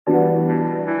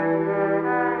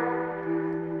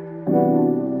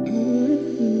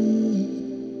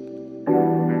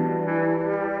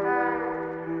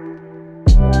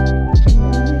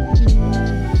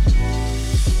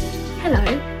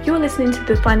listening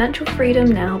to the Financial Freedom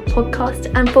Now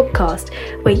podcast and podcast,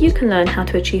 where you can learn how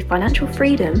to achieve financial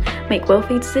freedom, make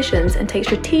wealthy decisions, and take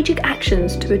strategic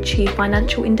actions to achieve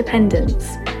financial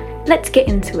independence. Let's get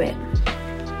into it.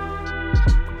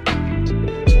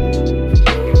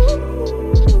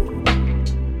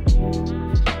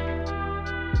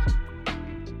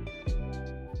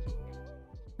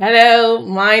 Hello,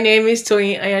 my name is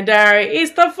Toyin Ayandare.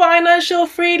 It's the Financial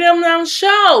Freedom Now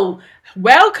show.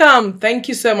 Welcome. Thank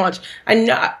you so much.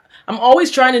 I'm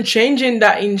always trying to change in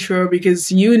that intro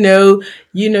because you know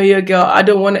your girl. I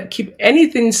don't want to keep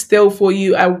anything still for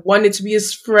you. I want it to be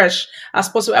as fresh as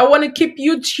possible. I want to keep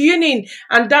you tuning.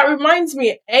 And that reminds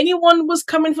me, anyone who's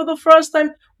coming for the first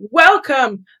time,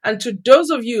 welcome. And to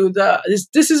those of you that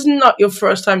this is not your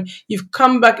first time, you've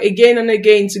come back again and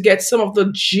again to get some of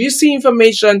the juicy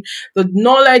information, the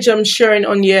knowledge I'm sharing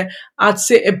on here. I'd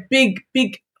say a big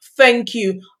thank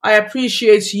you. I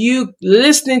appreciate you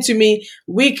listening to me.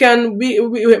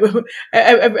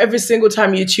 Every single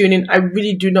time you tune in, I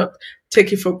really do not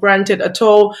take it for granted at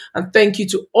all. And thank you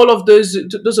to all of those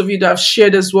of you that have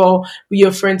shared as well with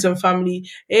your friends and family.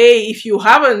 Hey, if you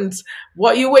haven't,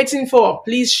 what are you waiting for?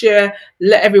 Please share.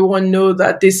 Let everyone know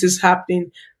that this is happening.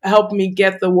 Help me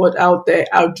get the word out there.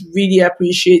 I would really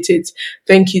appreciate it.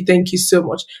 Thank you so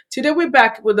much. Today we're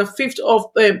back with the fifth of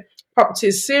the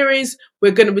property series.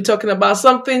 We're going to be talking about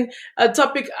a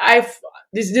topic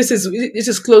this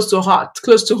is close to heart,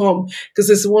 close to home, because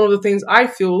it's one of the things I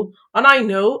feel and I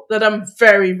know that I'm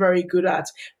very, very good at.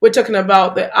 We're talking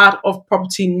about the art of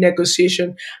property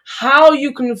negotiation, how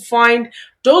you can find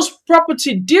those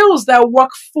property deals that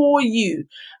work for you.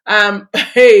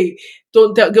 Hey,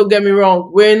 don't get me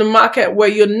wrong. We're in a market where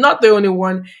you're not the only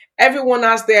one. Everyone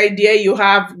has the idea you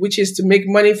have, which is to make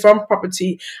money from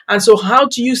property. And so how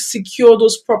do you secure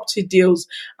those property deals?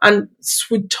 And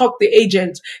we talk the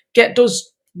agent, get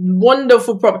those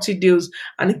wonderful property deals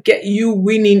and get you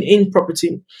winning in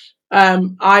property.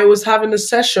 I was having a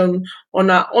session on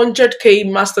a 100K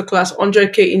masterclass,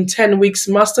 100K in 10 weeks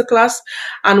masterclass.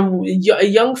 And a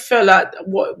young fella,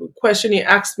 what question he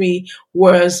asked me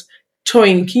was,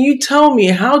 Toyin, can you tell me,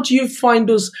 how do you find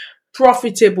those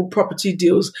profitable property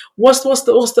deals? What's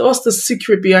the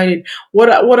secret behind it? What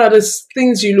are the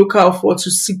things you look out for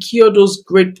to secure those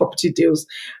great property deals?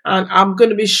 And I'm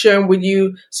going to be sharing with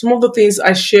you some of the things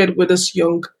I shared with this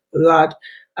young lad.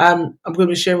 I'm going to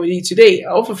be sharing with you today,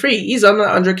 all for free. He's on the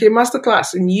 100K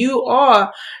masterclass, and you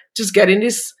are just getting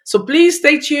this. So please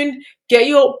stay tuned.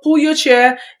 Pull your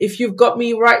chair. If you've got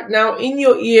me right now in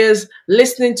your ears,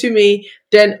 listening to me,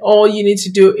 then all you need to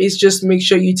do is just make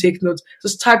sure you take notes.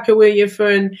 Just type away your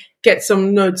phone, get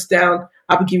some notes down.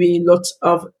 I'll be giving you lots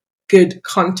of good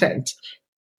content.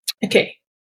 Okay.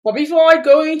 But before I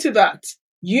go into that,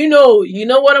 you know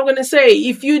what I'm going to say.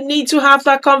 If you need to have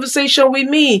that conversation with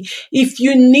me, if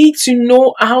you need to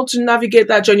know how to navigate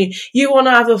that journey, you want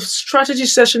to have a strategy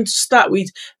session to start with,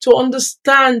 to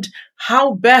understand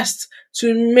how best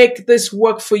to make this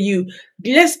work for you.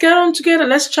 Let's get on together.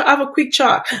 Let's have a quick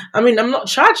chat. I mean, I'm not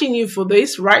charging you for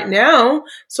this right now.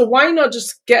 So why not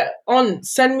just get on,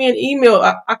 send me an email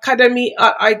at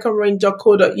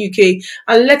academy@iconrange.co.uk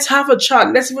and let's have a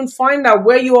chat. Let's even find out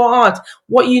where you are at,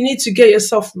 what you need to get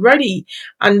yourself ready,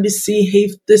 and see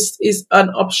if this is an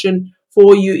option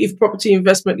for you, if property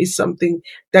investment is something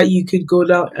that you could go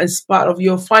down as part of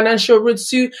your financial route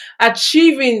to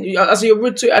achieving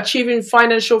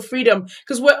financial freedom.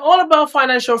 Because we're all about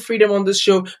financial freedom on this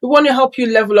show. We want to help you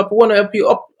level up. We want to help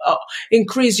you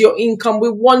increase your income.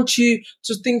 We want you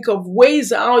to think of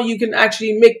ways how you can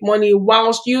actually make money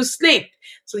whilst you sleep.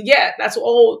 So yeah, that's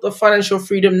all the Financial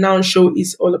Freedom Now show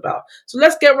is all about. So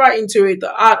let's get right into it.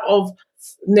 The art of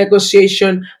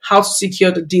negotiation, how to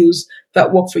secure the deals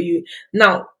that work for you.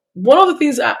 Now, one of the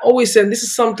things I always say, and this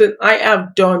is something I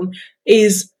have done,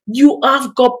 is you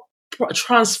have got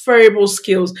transferable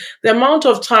skills. The amount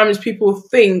of times people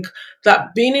think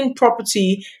that being in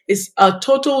property is a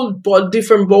total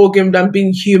different ballgame than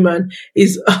being human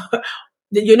is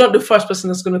you're not the first person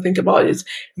that's going to think about it.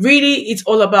 Really, it's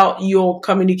all about your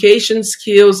communication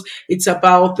skills. It's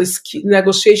about the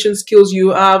negotiation skills you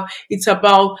have. It's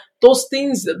about those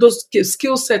things, those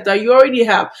skill set that you already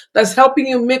have that's helping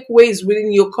you make waves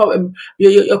within your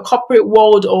corporate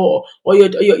world or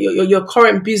your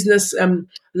current business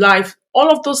life. All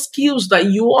of those skills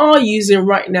that you are using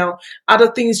right now are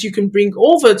the things you can bring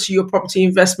over to your property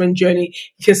investment journey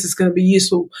because it's going to be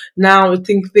useful. Now, I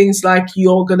think things like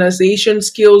your organization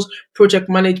skills, project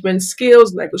management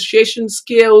skills, negotiation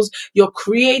skills, your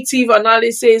creative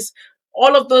analysis,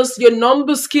 All of those, your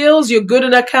number skills, you're good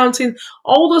at accounting,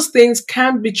 all those things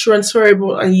can be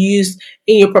transferable and used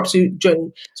in your property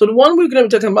journey. So the one we're going to be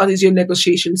talking about is your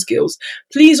negotiation skills.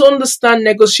 Please understand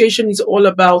negotiation is all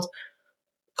about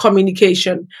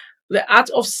communication. The art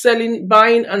of selling,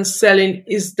 buying and selling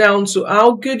is down to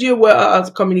how good you were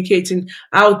at communicating,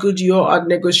 how good you are at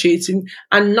negotiating,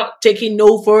 and not taking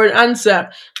no for an answer.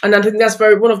 And I think that's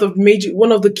one of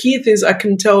the key things I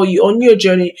can tell you on your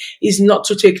journey is not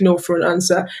to take no for an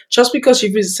answer. Just because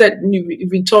you've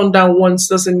been turned down once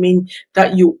doesn't mean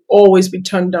that you always be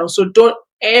turned down. So don't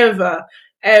ever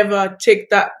take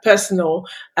that personal.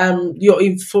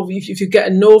 If you get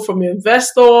a no from your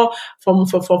investor, from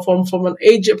an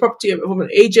agent, from an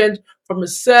agent, from a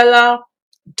seller,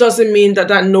 doesn't mean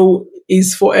that no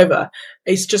is forever.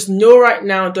 It's just no right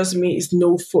now, doesn't mean it's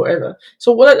no forever.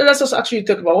 So let's just actually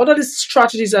talk about what are the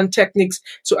strategies and techniques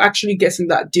to actually getting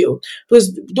that deal.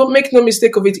 Because don't make no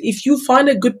mistake of it. If you find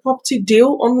a good property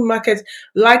deal on the market,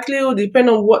 likely it will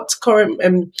depend on what current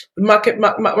market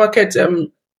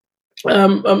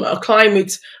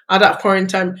climate at that current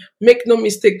time. Make no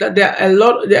mistake that there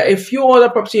are a few other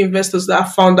property investors that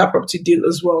have found that property deal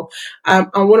as well. And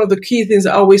one of the key things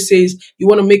I always say is you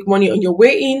want to make money on your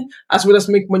way in as well as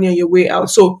make money on your way out.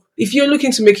 So if you're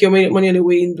looking to make your money on the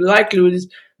way in, the likelihood is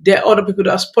there are other people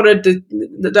that have spotted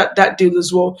that deal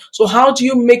as well. So how do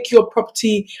you make your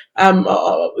property,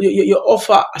 your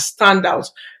offer stand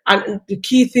out? And the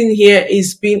key thing here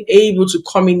is being able to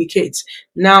communicate.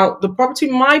 Now, the property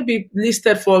might be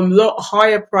listed for a lot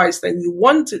higher price than you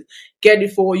want to get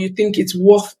it for, or you think it's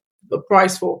worth the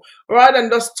price for. Rather than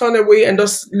just turn away and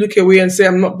just look away and say,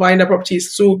 I'm not buying that property,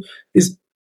 it's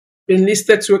been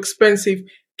listed too expensive.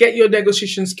 Get your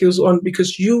negotiation skills on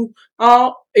because you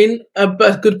are in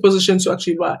a good position to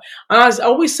actually buy. And as I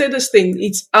always say this thing,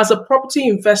 it's as a property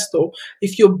investor,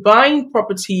 if you're buying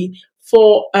property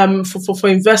for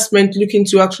investment, looking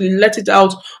to actually let it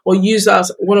out or use as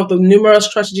one of the numerous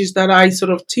strategies that I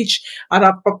sort of teach at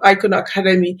our Icon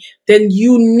Academy, then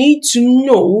you need to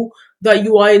know that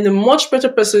you are in a much better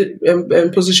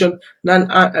position than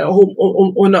a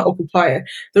home owner occupier.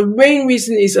 The main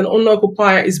reason is an owner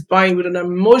occupier is buying with an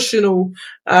emotional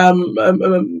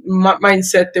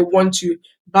mindset. They want to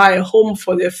buy a home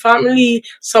for their family,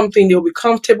 something they'll be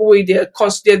comfortable with.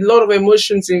 There's a lot of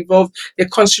emotions involved. They're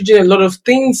considering a lot of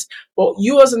things. But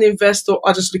you as an investor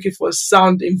are just looking for a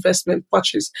sound investment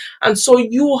purchase. And so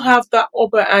you have that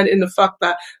upper hand in the fact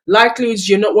that likely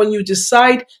you're not, when you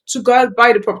decide to go and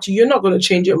buy the property, you're not going to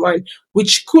change your mind,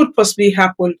 which could possibly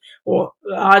happen or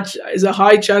is a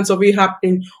high chance of it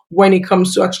happening when it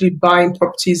comes to actually buying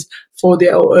properties for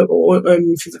their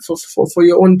for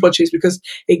your own purchase, because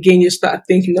again you start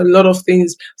thinking a lot of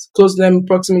things, close them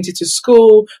proximity to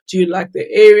school, do you like the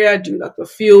area, do you like the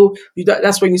feel,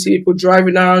 that's when you see people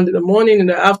driving around in the morning, in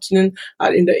the afternoon,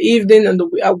 in the evening, and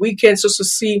at weekends, just to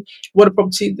see what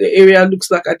the area looks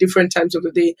like at different times of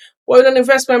the day. Well, in an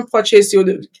investment purchase,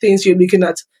 the things you're looking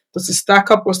at, does it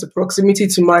stack up? What's the proximity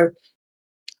to my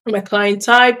client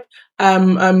type?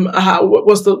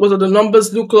 What do the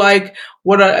numbers look like?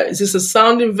 Is this a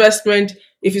sound investment?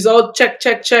 If it's all check,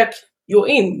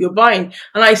 you're buying.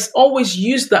 And I always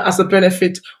use that as a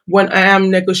benefit when I am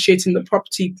negotiating the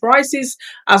property prices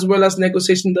as well as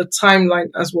negotiating the timeline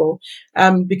as well.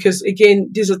 Because again,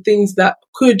 these are things that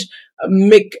could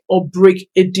make or break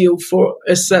a deal for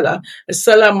a seller. A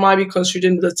seller might be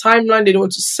considering the timeline, they don't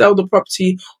want to sell the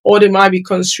property, or they might be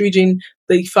considering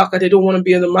the fact that they don't want to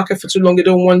be in the market for too long. They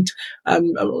don't want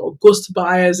ghost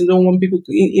buyers. They don't want people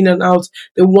in and out.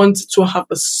 They want to have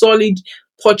a solid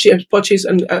purchase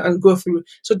and go through.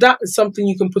 So that is something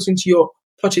you can put into your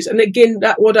purchase. And again,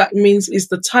 what that means is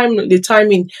the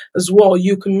timing as well.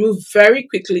 You can move very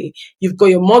quickly. You've got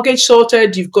your mortgage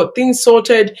sorted. You've got things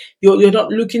sorted. You're not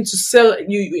looking to sell.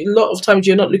 A lot of times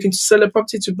you're not looking to sell a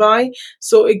property to buy.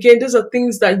 So again, these are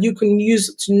things that you can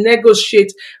use to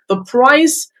negotiate the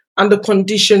price and the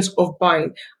conditions of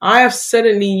buying. I have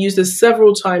certainly used this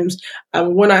several times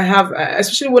when I have,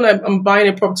 especially when I'm buying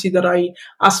a property that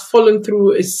has fallen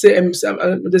through,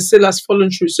 the seller has fallen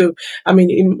through. So, I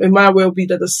mean, it might well be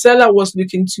that the seller was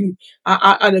looking to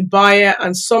add a buyer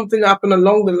and something happened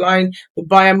along the line. The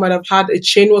buyer might have had a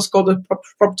chain, what's called a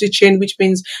property chain, which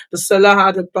means the seller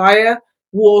had a buyer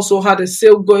who also had a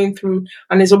sale going through,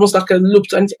 and it's almost like a loop,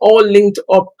 and it's all linked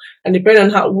up. And depending on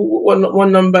how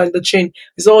one number in the chain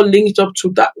is all linked up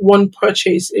to that one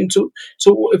purchase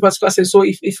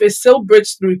if a sale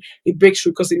breaks through, it breaks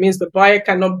through because it means the buyer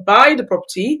cannot buy the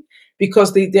property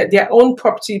because their own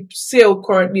property sale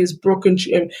currently is broken,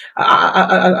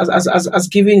 as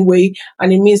giving way,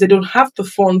 and it means they don't have the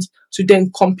funds to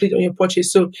then complete on your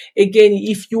purchase. So again,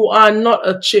 if you are not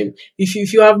a chain, if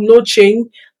you have no chain,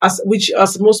 as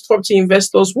most property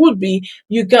investors would be,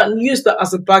 you can use that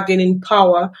as a bargaining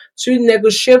power to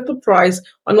negotiate the price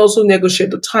and also negotiate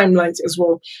the timelines as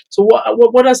well. So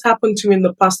what has happened to me in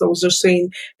the past, I was just saying,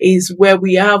 is where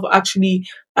we have actually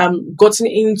gotten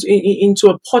into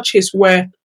a purchase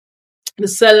where the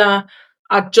seller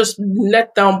are just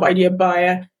let down by their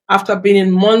buyer after being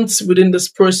in months within this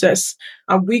process.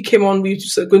 And we came on, we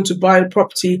were going to buy a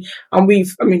property, and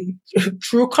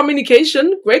through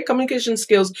communication, great communication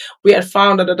skills, we had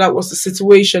found that was the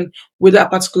situation with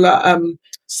that particular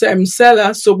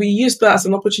seller. So we used that as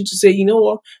an opportunity to say, you know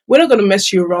what, we're not going to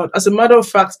mess you around. As a matter of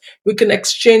fact, we can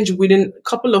exchange within a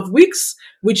couple of weeks,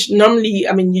 which normally,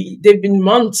 they've been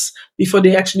months before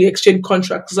they actually exchange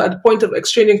contracts. Because at the point of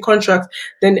exchanging contract,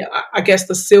 then I guess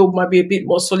the sale might be a bit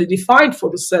more solidified for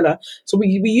the seller. So we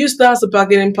use that as a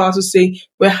bargaining power to say,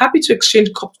 we're happy to exchange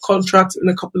contracts in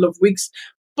a couple of weeks,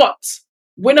 but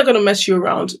we're not going to mess you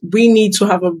around. We need to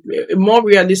have a more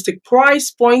realistic price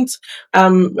point,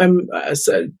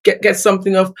 so get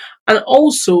something off, and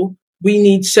also we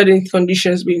need certain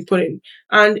conditions being put in.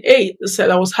 And the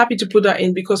seller was happy to put that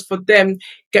in, because for them,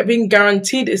 being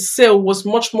guaranteed a sale was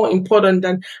much more important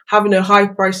than having a high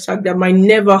price tag that might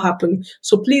never happen.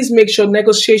 So please make sure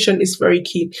negotiation is very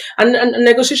key. And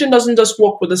negotiation doesn't just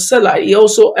work with the seller. It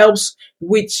also helps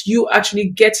with you actually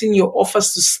getting your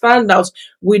offers to stand out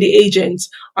with the agents.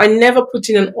 I never put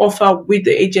in an offer with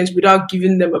the agents without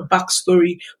giving them a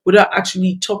backstory, without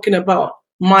actually talking about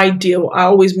my deal. I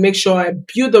always make sure I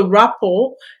build a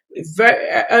rapport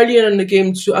very early on in the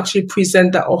game to actually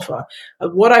present that offer.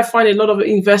 What I find a lot of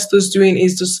investors doing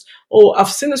is just,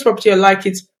 I've seen this property, I like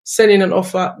it, send in an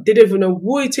offer. They don't even know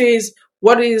who it is,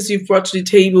 what it is you've brought to the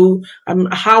table,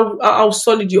 how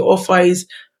solid your offer is,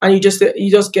 and you just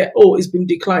get, it's been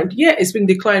declined. Yeah, it's been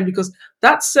declined because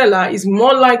that seller is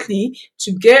more likely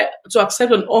to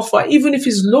accept an offer, even if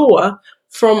it's lower,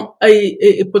 from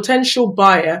a potential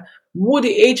buyer who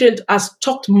the agent has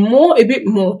talked a bit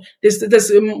more. There's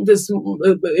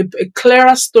a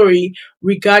clearer story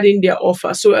regarding their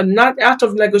offer. So an art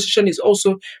of negotiation is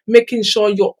also making sure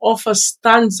your offer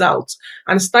stands out.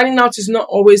 And standing out is not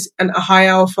always a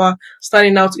higher offer.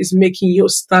 Standing out is making your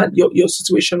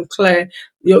situation clear.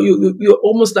 You're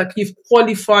almost like you've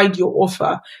qualified your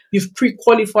offer. You've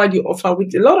pre-qualified your offer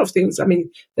with a lot of things.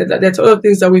 There's other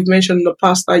things that we've mentioned in the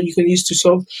past that you can use to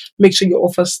sort of make sure your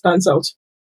offer stands out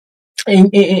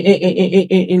in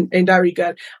that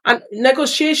regard. And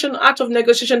art of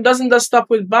negotiation doesn't just stop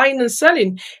with buying and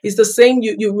selling. It's the same.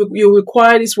 You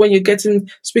require this when you're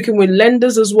speaking with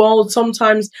lenders as well.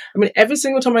 Sometimes, every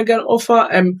single time I get an offer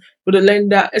with a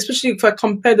lender, especially if I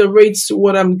compare the rates to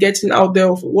what I'm getting out there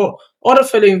of what other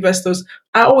fellow investors,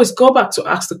 I always go back to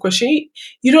ask the question.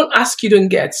 You don't ask, you don't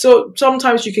get. So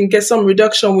sometimes you can get some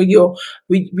reduction with your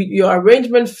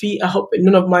arrangement fee. I hope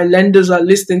none of my lenders are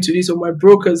listening to this, or my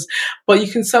brokers, but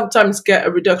you can sometimes get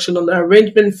a reduction on the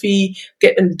arrangement fee,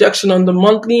 get a reduction on the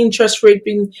monthly interest rate.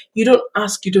 You don't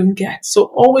ask, you don't get.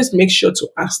 So always make sure to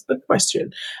ask the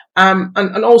question.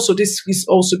 And also this is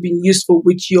also being useful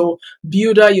with your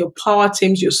builder, your power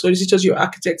teams, your solicitors, your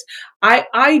architects. I'm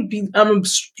a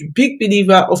big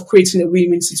believer of creating a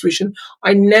win-win situation.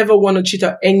 I never want to cheat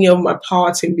out any of my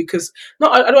power team, because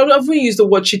I don't even use the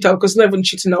word cheat out, because it's not even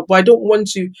cheating out, but I don't want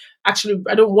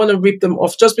to rip them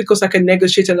off. Just because I can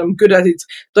negotiate and I'm good at it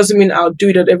doesn't mean I'll do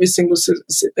it at every single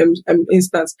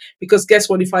instance. Because guess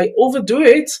what? If I overdo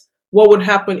it, what would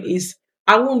happen is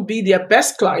I won't be their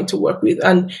best client to work with,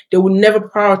 and they will never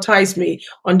prioritize me,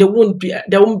 and there won't be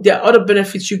other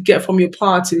benefits you get from your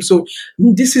power team. So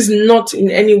this is not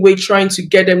in any way trying to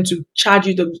get them to charge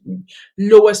you the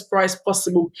lowest price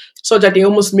possible so that they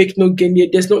almost make no gain.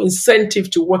 There's no incentive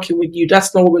to working with you.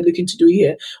 That's not what we're looking to do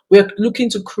here. We're looking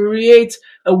to create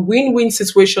a win-win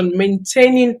situation,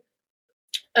 maintaining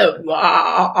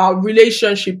our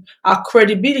relationship, our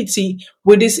credibility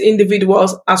with these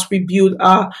individuals as we build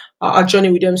our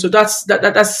journey with them. So that's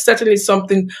certainly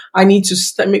something I need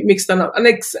to make stand out. And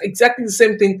exactly the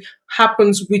same thing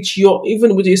happens with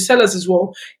your sellers as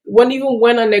well. When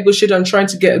I negotiate, I'm trying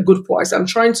to get a good price. I'm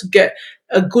trying to get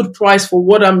a good price for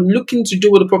what I'm looking to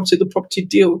do with the property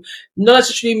deal. Not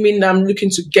necessarily mean that I'm looking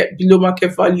to get below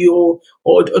market value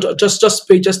or just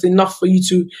pay just enough for you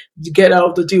to get out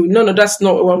of the deal. No, that's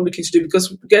not what I'm looking to do.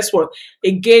 Because guess what?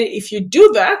 Again, if you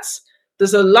do that,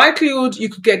 there's a likelihood you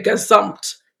could get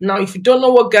gazumped. Now, if you don't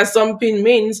know what gazumping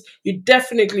means, you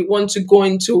definitely want to go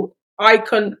into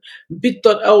icon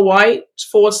bit.ly/icon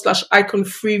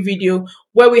free video,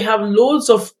 where we have loads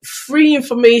of free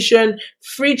information,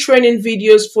 free training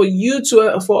videos for you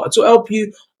to help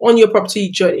you on your property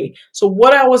journey. So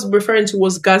what I was referring to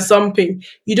was gazumping.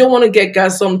 You don't want to get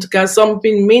gazumped.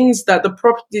 Gazumping means that the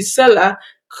property seller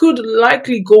could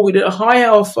likely go with a higher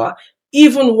offer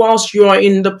even whilst you are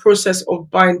in the process of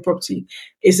buying property.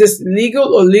 Is this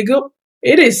legal or legal?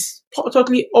 It is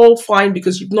totally all fine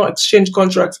because you've not exchanged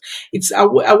contracts. I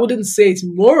wouldn't say it's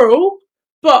moral,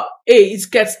 but hey, it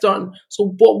gets done.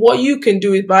 So what you can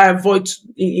do is by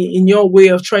in your way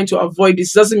of trying to avoid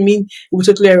this, doesn't mean it will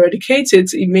totally eradicate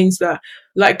it. It means that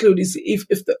likelihood is if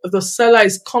the seller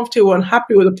is comfortable and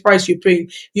happy with the price you're paying,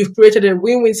 you've created a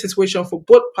win-win situation for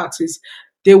both parties.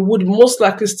 They would most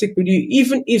likely stick with you,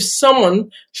 even if someone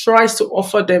tries to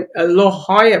offer them a lot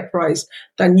higher price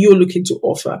than you're looking to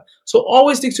offer. So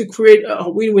always need to create a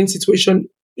win-win situation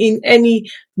in any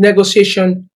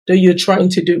negotiation that you're trying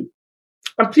to do.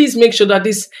 And please make sure that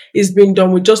this is being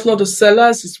done with just not the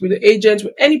sellers, it's with the agents,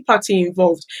 with any party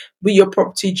involved with your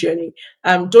property journey.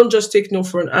 Don't just take no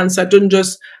for an answer. Don't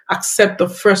just accept the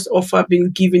first offer being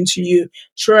given to you.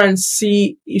 Try and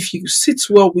see if you sit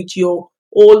well with your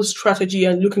old strategy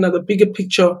and looking at the bigger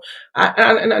picture.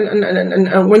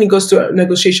 And when it goes to a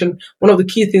negotiation, one of the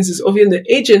key things is obviously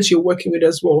the agents you're working with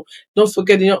as well. Don't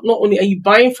forget, not only are you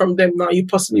buying from them now, you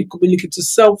possibly could be looking to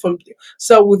sell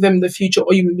with them in the future,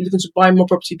 or you may be looking to buy more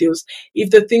property deals. If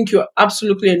they think you're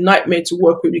absolutely a nightmare to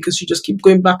work with because you just keep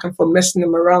going back and forth messing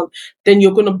them around, then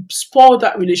you're going to spoil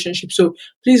that relationship. So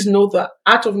please know that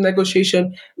art of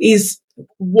negotiation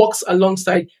works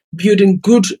alongside building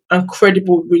good and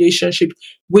credible relationship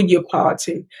with your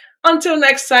party. Until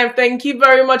next time, thank you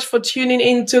very much for tuning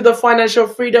into the Financial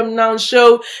Freedom Now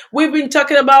show. We've been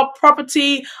talking about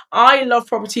property. I love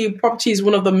property. Property is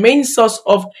one of the main source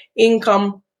of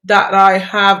income that I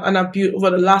have and I've built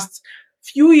over the last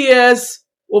few years,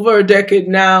 over a decade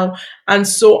now, and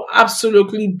so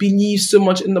absolutely believe so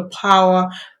much in the power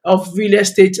of real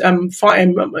estate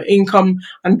income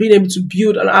and being able to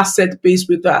build an asset base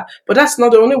with that. But that's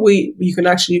not the only way you can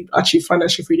actually achieve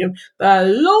financial freedom. There are a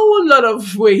lot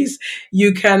of ways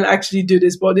you can actually do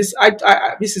this, but this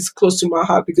is close to my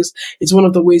heart because it's one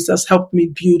of the ways that's helped me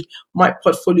build my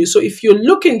portfolio. So if you're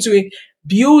looking to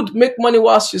make money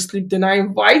whilst you sleep, then I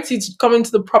invite you to come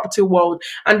into the property world.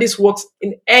 And this works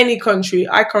in any country.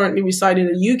 I currently reside in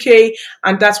the UK,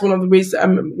 and that's one of the ways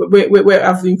where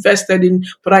I've invested in,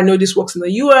 but I know this works in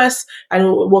the US, and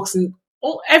it works in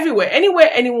everywhere.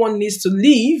 Anywhere anyone needs to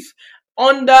live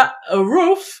under a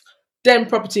roof, then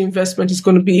property investment is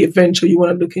going to be a venture you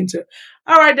want to look into.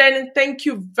 All right, then, thank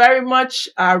you very much.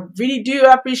 I really do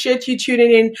appreciate you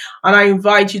tuning in, and I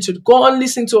invite you to go and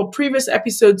listen to our previous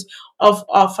episodes of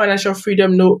our Financial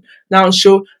Freedom Now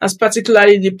show, and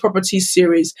particularly the property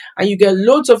series. And you get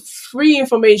loads of free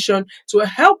information to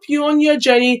help you on your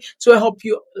journey, to help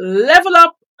you level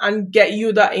up and get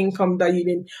you that income that you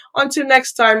need. Until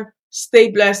next time, stay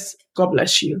blessed. God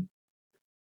bless you.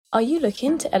 Are you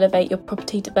looking to elevate your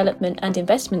property development and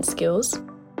investment skills?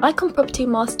 Icon Property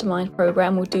Mastermind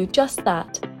program will do just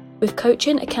that. With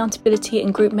coaching, accountability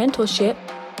and group mentorship,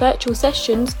 virtual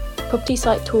sessions, property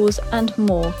site tours and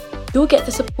more, you'll get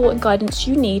the support and guidance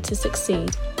you need to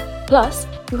succeed. Plus,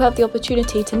 you'll have the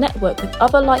opportunity to network with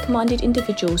other like-minded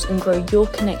individuals and grow your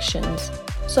connections.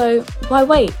 So, why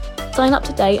wait? Sign up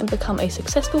today and become a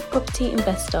successful property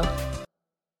investor.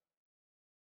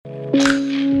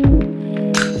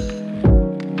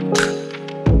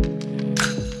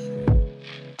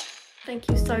 Thank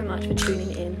you so much for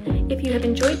tuning in. If you have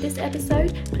enjoyed this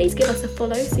episode, please give us a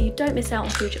follow so you don't miss out on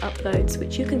future uploads,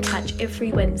 which you can catch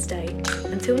every Wednesday.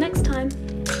 Until next time.